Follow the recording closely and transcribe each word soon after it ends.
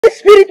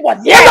Spirit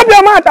was there. Shut up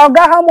your mouth,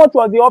 Oga. How much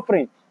was the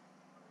offering?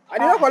 I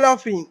did not collect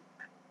offering.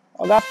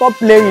 Oga, stop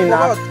playing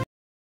now.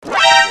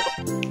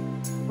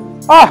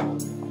 Ah,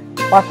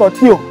 Pastor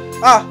Theo.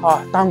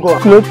 Thank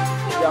God. Close.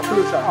 They are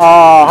close, sir.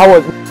 How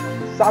was it?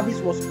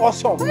 Service was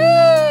awesome.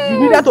 You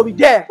needed to be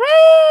there.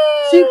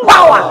 See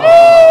power.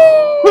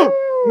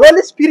 The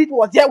Holy Spirit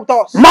was there with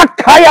us.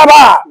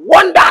 Makayaba.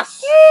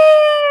 Wonders.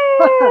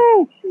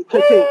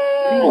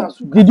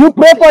 Did you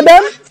pray for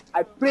them?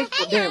 I prayed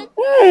for them.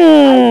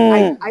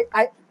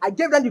 I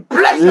gave them the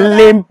blessing.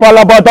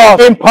 Limpalabados.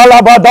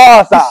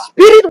 Limpalabados. The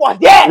Spirit was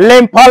there.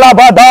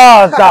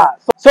 Limpalabados.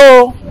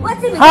 So,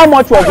 how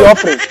much was the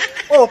offering?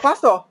 Oh,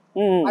 Pastor,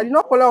 I did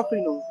not collect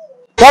offering. No.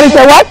 Sorry,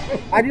 say what?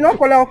 I did not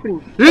collect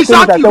offering. Say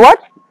what?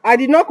 I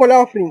did not collect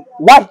offering.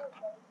 Why?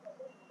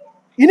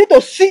 You need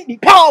to see the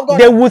power of God.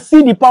 They will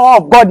see the power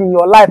of God in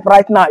your life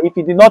right now if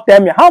you did not tell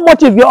me. How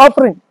much is the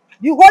offering?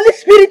 The Holy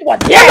Spirit was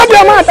there. Shut up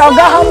your mouth,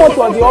 Oga. How much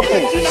was the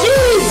offering?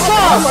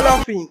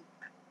 Jesus.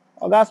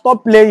 Oga,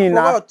 stop playing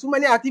now. Too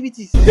many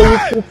activities. They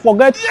will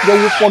forget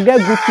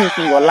good things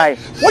in your life.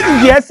 What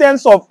is the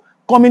essence of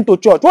coming to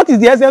church? What is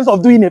the essence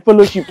of doing a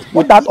fellowship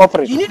without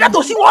offering? You needed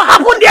to see what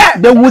happened there.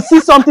 They will see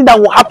something that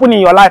will happen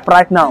in your life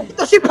right now.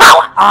 To see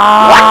power.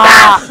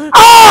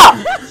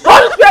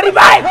 Holy Spirit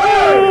revive.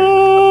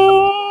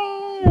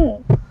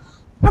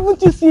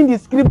 Haven't you seen the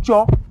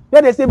scripture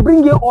where they say,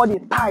 bring in all the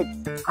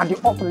tithes and the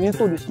offering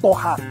into the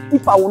storehouse?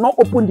 If I will not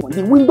open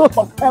the windows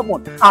of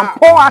heaven and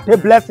pour out a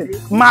blessing,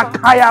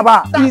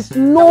 Makayaba, there is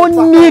no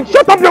need.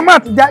 Shut up your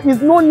mouth. There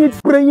is no need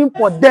praying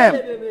for them.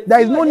 There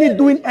is no need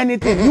doing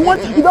anything. You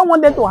don't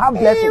want them to have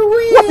blessing.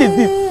 What is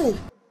this?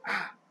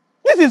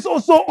 This is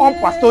also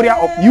unpastoral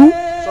of you.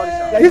 Sorry,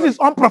 sir. This is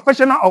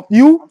unprofessional of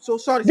you. I'm so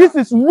sorry, sir. This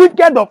is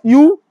wicked of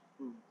you.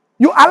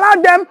 You allow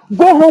them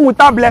go home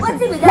without blessing.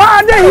 Why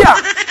are they here?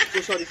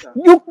 So sorry, sir.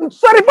 You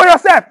sorry for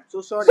yourself.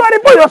 So sorry. Sorry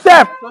for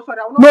yourself. So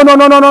sorry.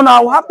 No. I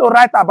will have to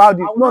write about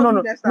this.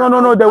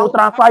 No. They will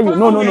transfer you.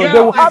 No. They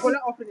will have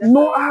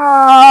no.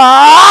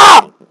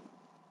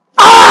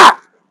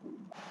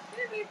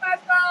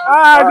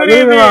 Good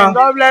evening.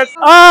 God bless.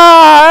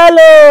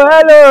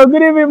 Hello.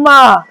 Good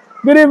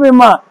evening,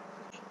 ma.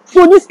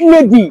 So this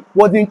lady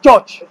was in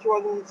church. She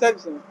was in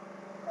service.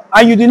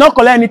 And you did not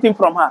collect anything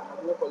from her.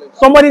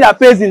 Somebody that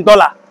pays in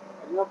dollar. I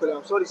did not collect.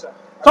 I'm sorry, sir.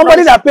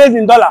 Somebody that pays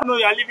in dollar. No,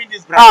 you are leaving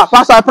this branch.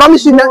 Pastor, I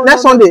promise you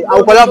next Sunday I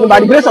will collect by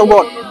the grace of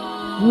God.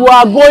 You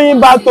are going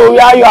back to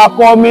where you are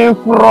coming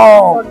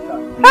from.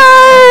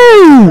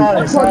 Hey!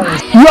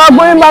 You are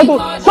going back to.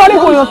 Sorry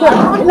for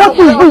yourself. What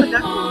is this?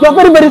 You are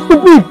very, very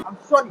stupid.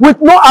 With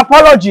no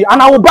apology,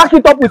 and I will back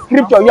it up with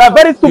scripture. You are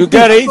very stupid. You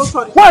get it?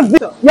 What's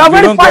this? You are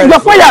very fine. You are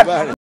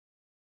fired.